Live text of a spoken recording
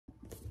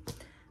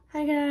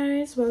Hi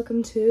guys,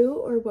 welcome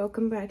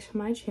back to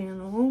my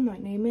channel. My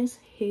name is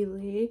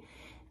Haley,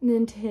 and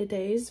in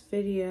today's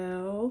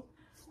video,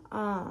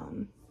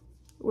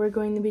 we're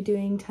going to be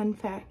doing 10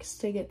 facts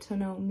to get to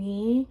know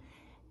me,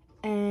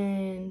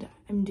 and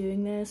I'm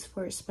doing this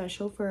for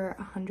for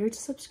 100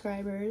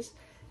 subscribers.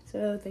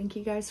 So thank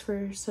you guys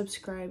for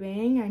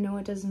subscribing. I know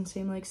it doesn't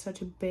seem like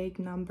such a big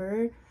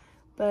number,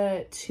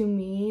 but to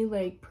me,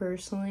 like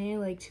personally,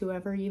 like to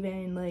ever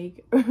even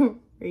like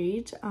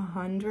reach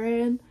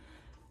 100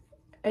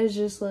 is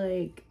just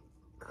like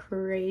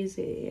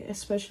crazy,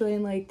 especially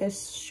in like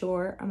this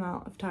short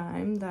amount of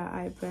time that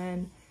I've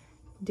been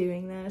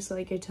doing this.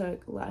 Like it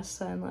took less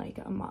than like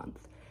a month.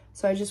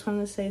 So I just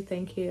wanted to say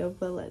thank you,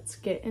 but let's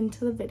get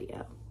into the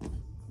video.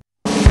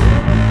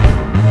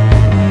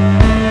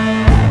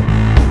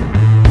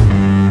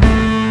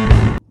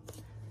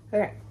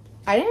 Okay,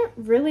 I didn't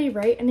really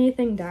write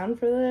anything down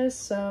for this,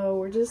 so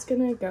we're just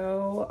gonna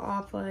go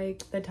off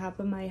like the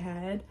top of my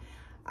head.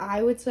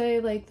 I would say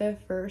like the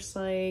first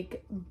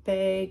like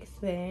big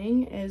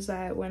thing is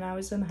that when I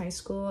was in high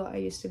school, I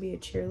used to be a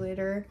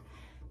cheerleader,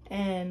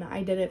 and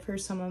I did it for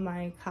some of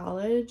my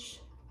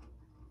college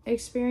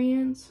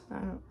experience. I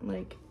don't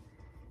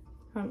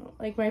know,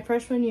 like my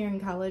freshman year in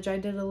college, I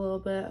did a little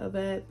bit of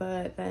it,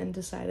 but then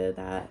decided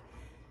that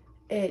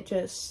it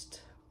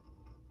just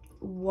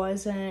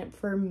wasn't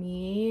for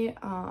me.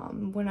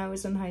 When I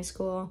was in high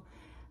school,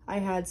 I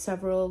had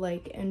several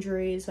like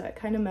injuries that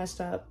kind of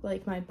messed up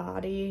like my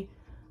body.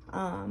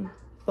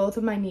 Both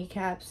of my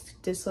kneecaps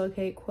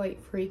dislocate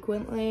quite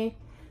frequently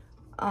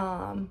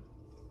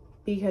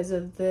because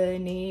of the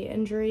knee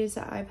injuries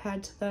that I've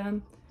had to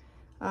them.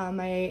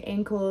 My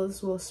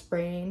ankles will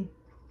sprain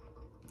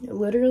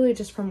literally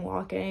just from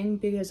walking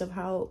because of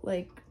how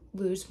like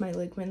loose my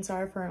ligaments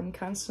are from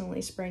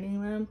constantly spraining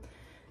them.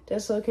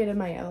 Dislocated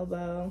my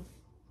elbow.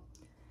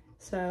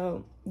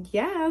 So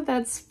yeah,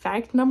 that's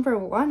fact number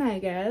one, I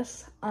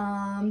guess.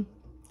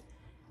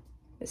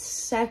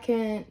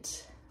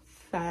 Second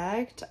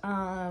fact,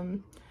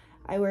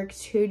 I work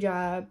 2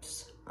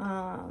 jobs,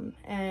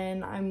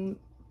 and I'm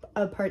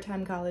a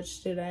part-time college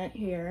student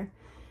here,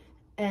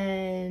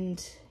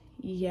 and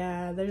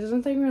yeah, there's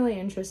nothing really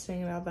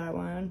interesting about that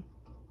one.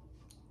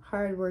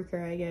 Hard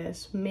worker, I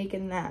guess,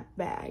 making that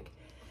bag.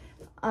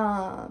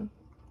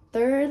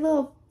 Third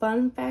little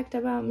fun fact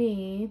about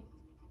me,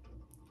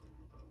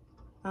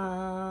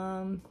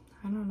 I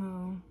don't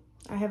know,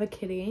 I have a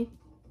kitty.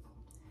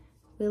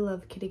 We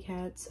love kitty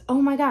cats.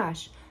 Oh my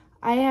gosh,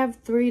 I have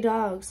 3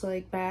 dogs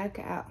like back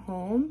at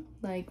home.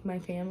 Like my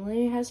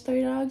family has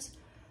 3 dogs,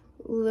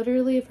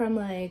 literally from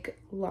like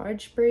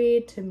large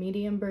breed to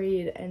medium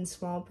breed and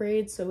small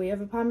breed. So we have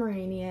a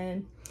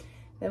Pomeranian,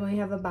 then we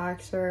have a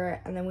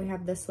boxer, and then we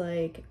have this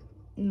like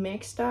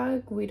mixed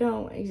dog. We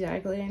don't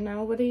exactly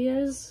know what he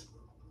is.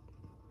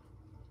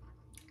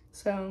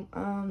 So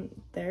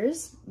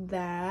there's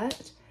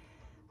that.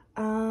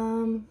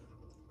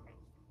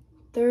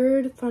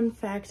 Third fun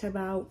fact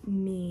about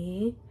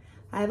me,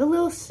 I have a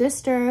little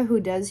sister who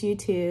does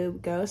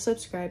YouTube. Go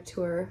subscribe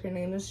to her. Her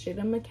name is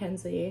Jada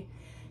Mackenzie.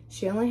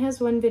 She only has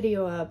 1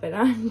 video up, and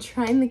I'm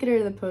trying to get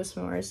her to post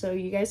more. So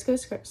you guys go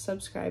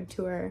subscribe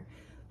to her,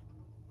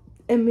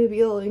 and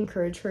maybe it'll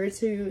encourage her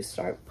to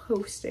start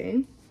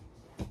posting.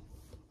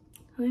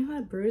 I have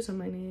a bruise on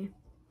my knee.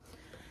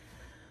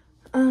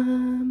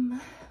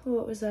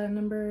 What was that,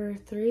 number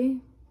 3,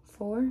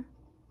 4?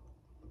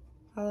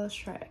 I lost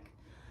track.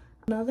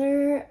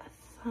 Another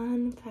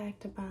fun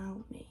fact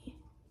about me.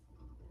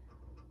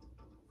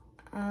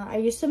 I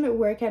used to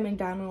work at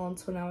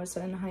McDonald's when I was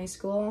in high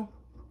school.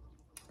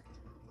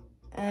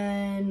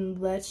 And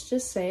let's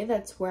just say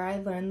that's where I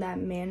learned that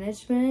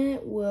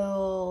management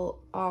will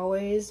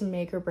always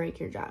make or break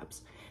your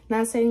jobs.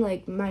 Not saying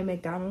like my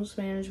McDonald's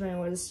management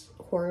was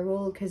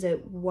horrible, because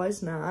it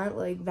was not.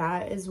 Like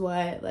that is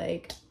what,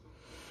 like,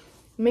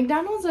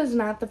 McDonald's is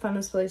not the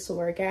funnest place to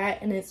work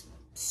at, and it's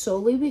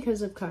solely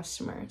because of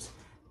customers.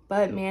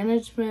 But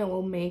management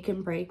will make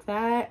and break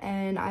that,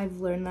 and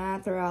I've learned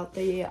that throughout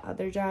the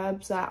other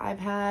jobs that I've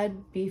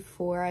had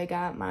before I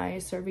got my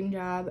serving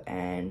job,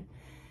 and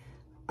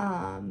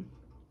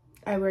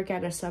I work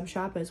at a sub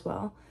shop as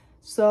well.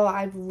 So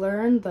I've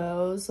learned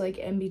those like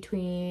in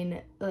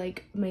between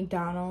like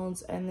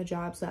McDonald's and the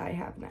jobs that I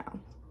have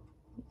now.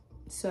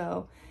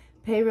 So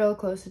pay real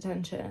close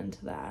attention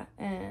to that,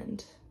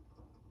 and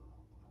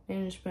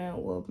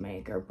management will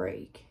make or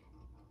break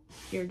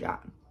your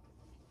job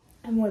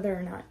and whether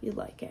or not you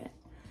like it.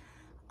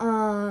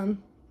 Another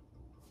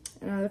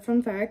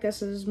fun fact,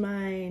 this is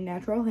my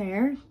natural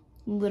hair.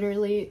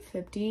 Literally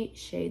 50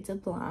 shades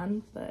of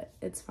blonde, but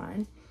it's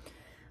fine.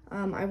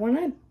 I want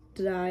to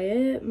dye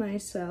it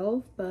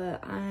myself,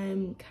 but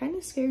I'm kind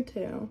of scared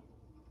too.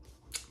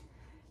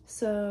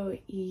 So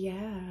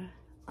yeah.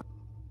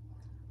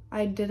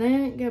 I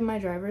didn't get my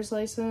driver's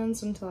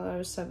license until I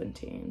was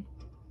 17.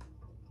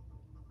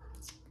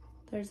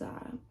 There's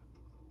that.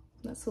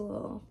 That's a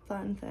little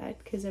fun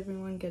fact, because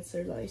everyone gets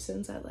their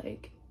license at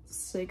like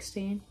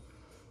 16.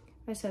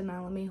 I said,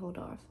 nah, let me hold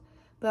off.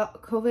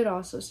 But COVID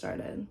also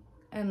started.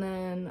 and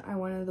then I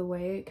wanted to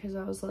wait because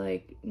I was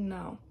like,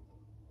 no.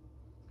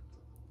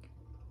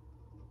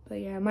 But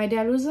yeah, my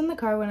dad was in the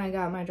car when I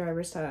got my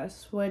driver's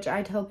test, which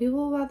I tell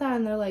people about that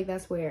and they're like,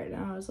 that's weird.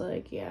 And I was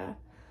like, yeah,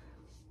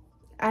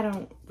 I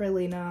don't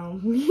really know.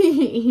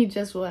 He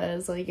just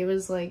was. Like, it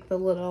was like the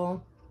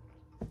little,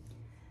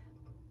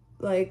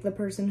 like the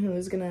person who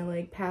was gonna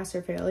like pass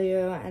or fail you,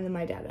 and then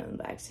my dad in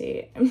the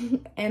backseat.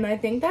 And I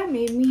think that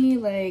made me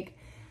like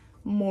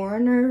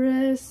more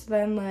nervous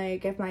than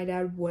like if my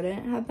dad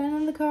wouldn't have been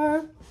in the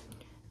car,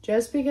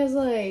 just because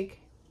like,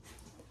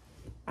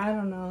 I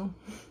don't know.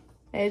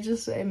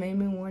 It made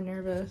me more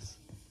nervous.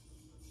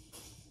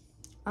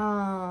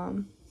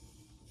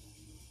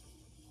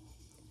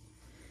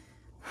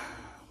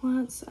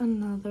 What's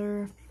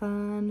another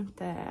fun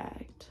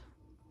fact?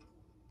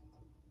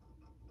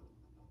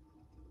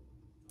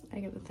 I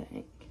gotta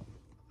think.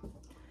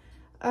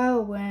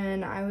 Oh,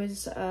 when I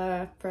was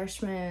a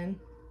freshman,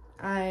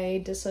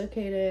 I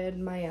dislocated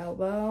my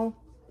elbow.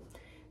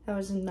 That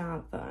was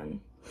not fun.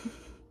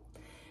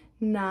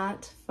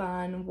 Not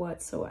fun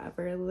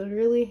whatsoever.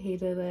 Literally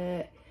hated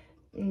it.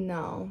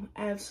 No,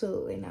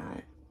 absolutely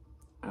not.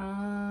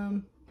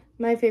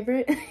 My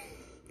favorite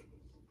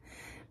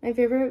my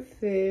favorite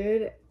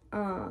food,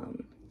 oh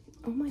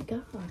my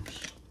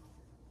gosh.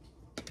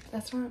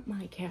 That's not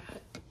my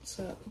cat,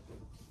 so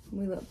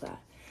we love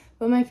that.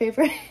 But my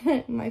favorite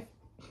my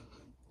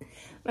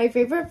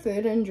favorite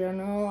food in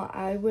general,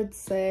 I would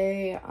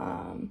say,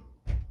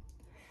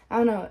 I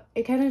don't know,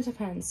 it kind of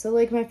depends. So,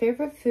 like, my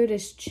favorite food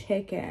is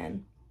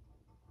chicken.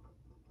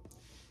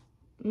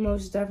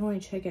 Most definitely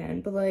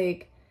chicken. But,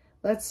 like,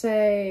 let's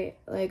say,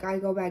 like, I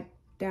go back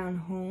down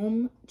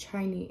home,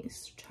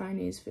 Chinese.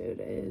 Chinese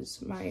food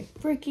is my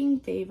freaking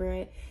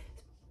favorite.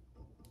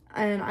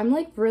 And I'm,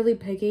 like, really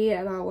picky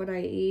about what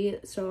I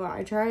eat. So,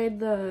 I tried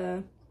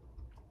the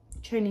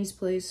Chinese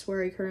place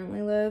where I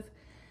currently live.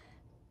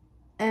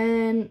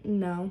 And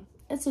no,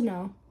 it's a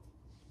no.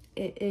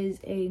 It is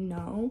a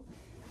no.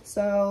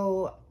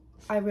 So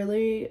I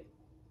really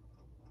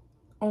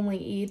only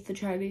eat the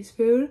Chinese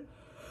food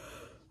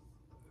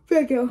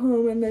back at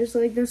home, and there's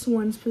like this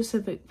one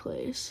specific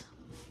place.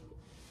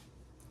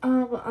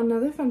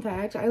 Another fun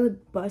fact, I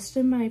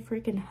busted my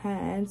freaking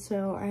head,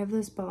 so I have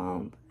this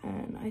bump,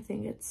 and I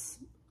think it's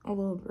a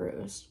little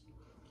bruised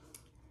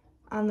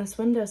on this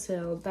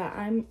windowsill that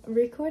I'm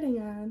recording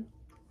on.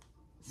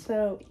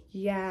 So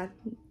yeah,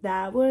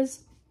 that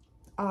was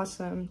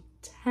awesome.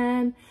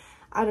 10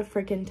 out of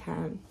freaking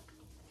 10.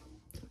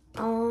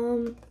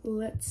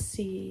 Let's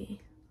see.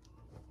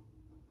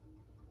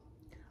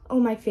 Oh,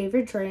 my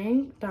favorite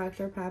drink,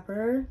 Dr.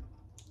 Pepper.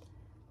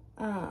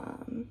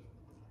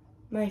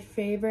 My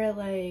favorite,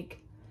 like,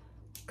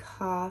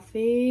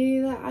 coffee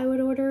that I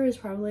would order is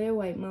probably a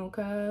white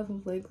mocha,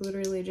 like,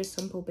 literally just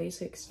simple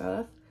basic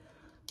stuff.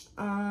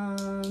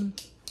 Let's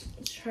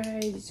try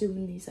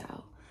zooming these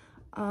out.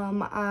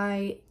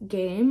 I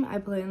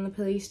play on the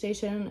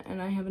PlayStation,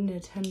 and I have a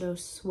Nintendo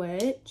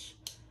Switch,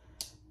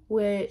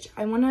 which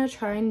I want to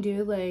try and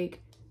do, like,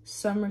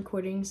 some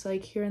recordings,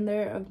 like, here and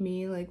there of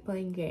me, like,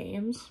 playing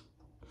games,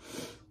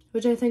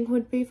 which I think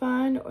would be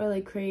fun, or,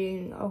 like,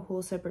 creating a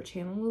whole separate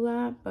channel of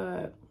that,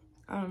 but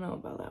I don't know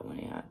about that one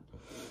yet.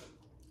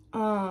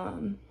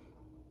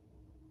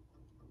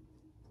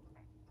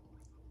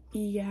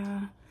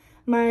 Yeah,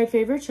 my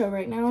favorite show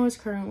right now is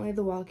currently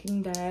The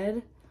Walking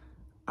Dead,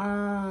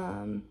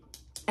 and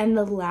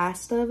The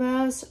Last of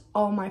Us.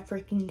 Oh my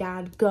freaking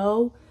god,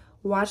 go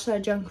watch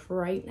that junk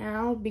right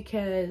now,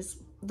 because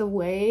the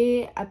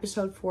way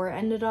episode 4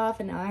 ended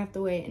off, and now I have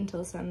to wait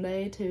until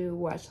Sunday to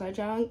watch that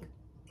junk.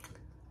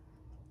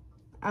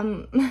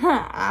 I'm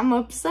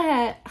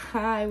upset.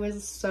 I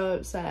was so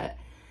upset.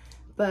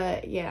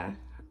 But yeah,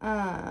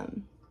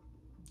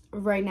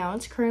 right now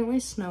it's currently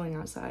snowing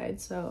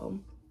outside, so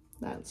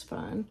that's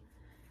fun.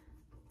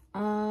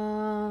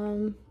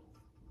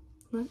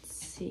 Let's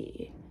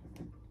see.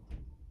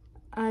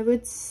 I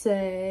would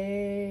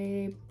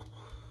say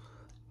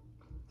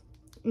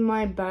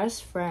my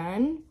best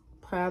friend,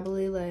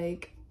 probably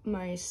like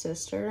my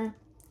sister.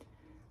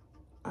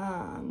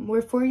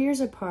 We're 4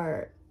 years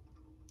apart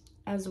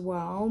as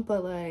well,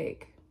 but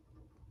like,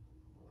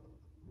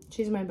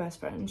 she's my best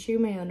friend. She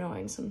may be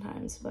annoying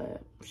sometimes,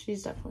 but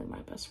she's definitely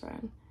my best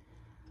friend.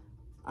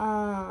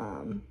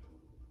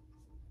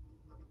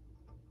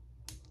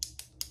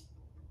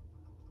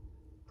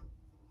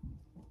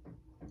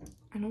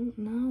 I don't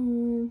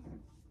know.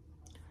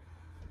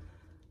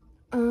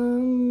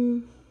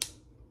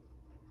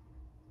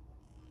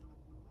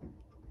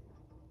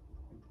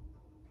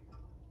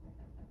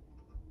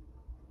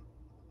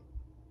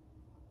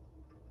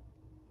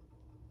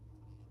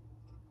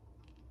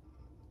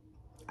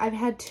 I've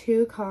had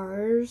 2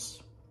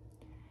 cars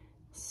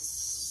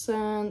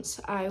since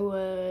I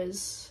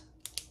was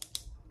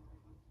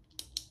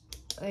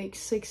like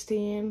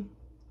 16,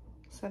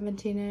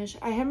 17-ish.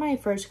 I had my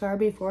first car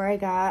before I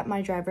got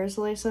my driver's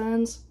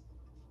license.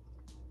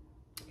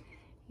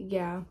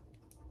 Yeah.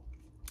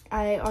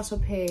 I also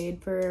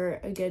paid for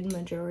a good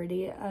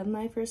majority of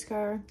my first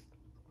car.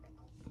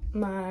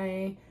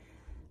 My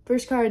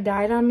First car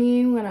died on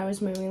me when I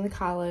was moving to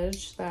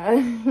college.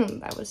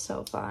 That was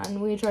so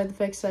fun. We tried to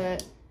fix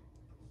it,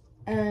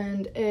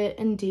 and it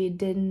indeed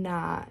did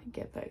not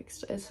get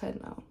fixed. It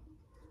said no.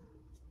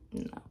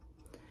 No.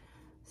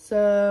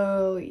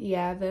 So,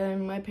 yeah,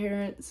 then my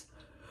parents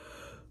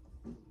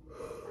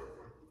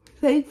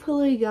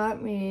thankfully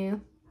got me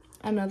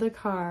another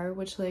car,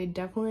 which they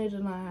definitely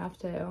did not have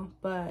to,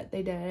 but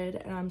they did,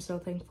 and I'm so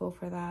thankful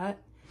for that.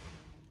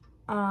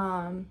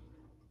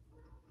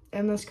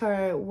 And this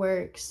car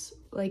works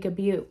like a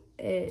beaut.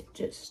 It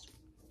just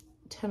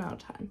 10 out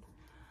of 10.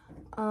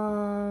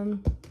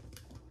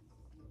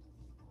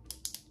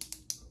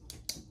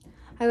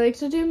 I like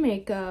to do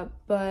makeup,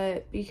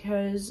 but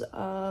because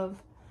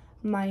of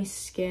my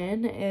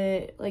skin,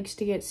 it likes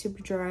to get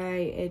super dry,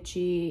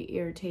 itchy,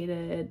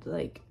 irritated,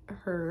 like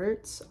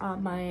hurts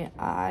on my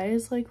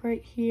eyes, like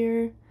right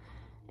here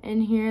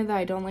and here, that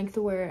I don't like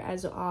to wear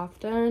as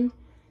often.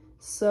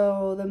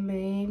 So the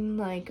main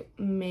like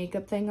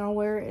makeup thing I'll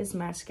wear is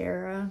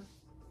mascara.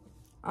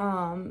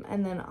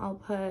 And then I'll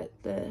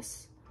put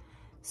this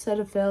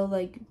Cetaphil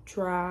like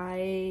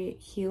dry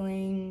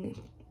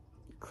healing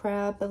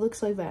crap. It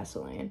looks like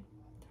Vaseline.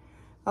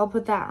 I'll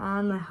put that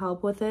on to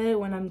help with it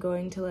when I'm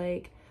going to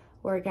like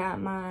work at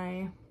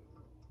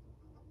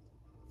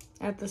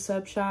the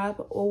sub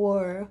shop,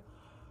 or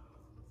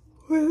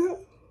when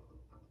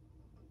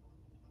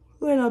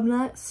I'm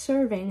not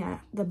serving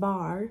at the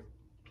bar,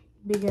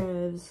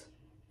 because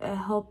it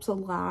helps a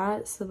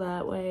lot, so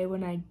that way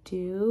when I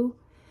do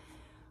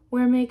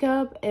wear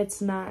makeup,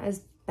 it's not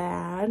as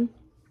bad.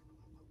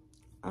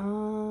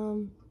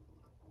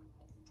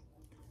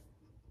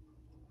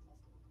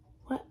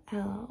 What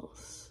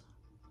else?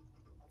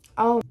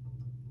 Oh,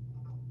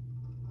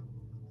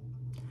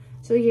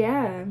 so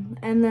yeah,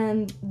 and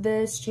then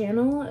this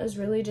channel is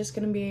really just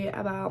gonna be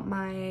about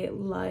my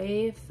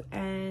life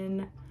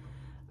and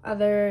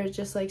other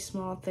just like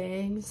small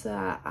things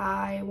that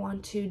I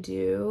want to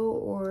do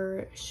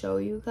or show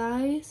you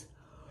guys.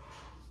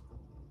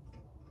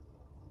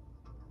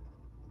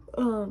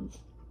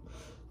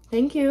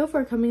 Thank you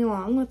for coming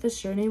along with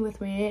this journey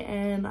with me,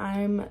 and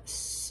I'm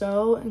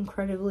so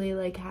incredibly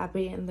like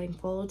happy and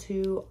thankful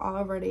to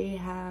already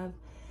have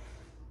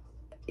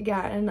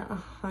gotten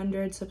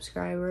 100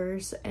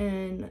 subscribers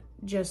in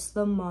just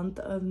the month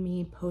of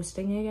me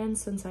posting again,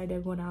 since I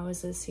did when I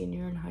was a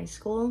senior in high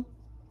school.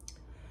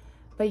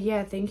 But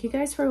yeah, thank you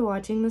guys for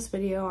watching this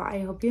video.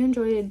 I hope you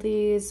enjoyed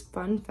these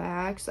fun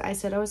facts. I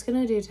said I was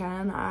gonna do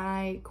 10.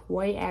 I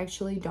quite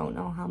actually don't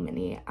know how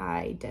many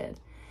I did.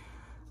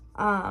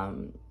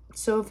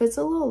 So if it's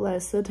a little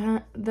less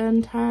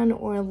than 10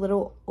 or a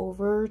little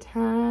over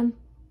 10,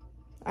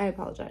 I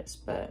apologize,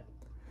 but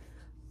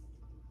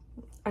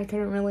I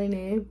couldn't really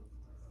name.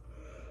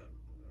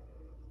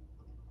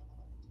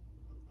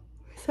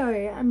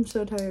 Sorry, I'm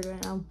so tired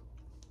right now.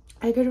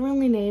 I couldn't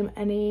really name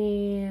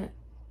any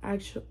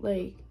actual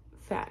like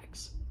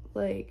facts,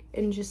 like,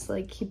 and just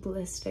like keep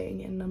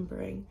listing and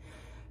numbering.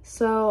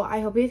 So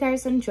I hope you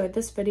guys enjoyed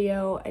this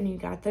video and you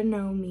got to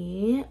know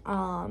me.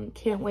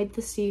 Can't wait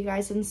to see you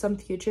guys in some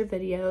future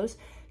videos.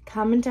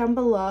 Comment down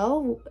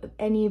below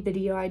any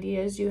video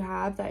ideas you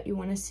have that you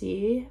want to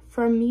see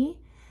from me.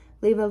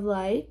 Leave a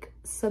like,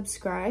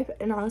 subscribe,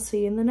 and I'll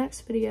see you in the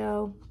next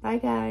video. Bye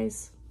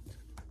guys.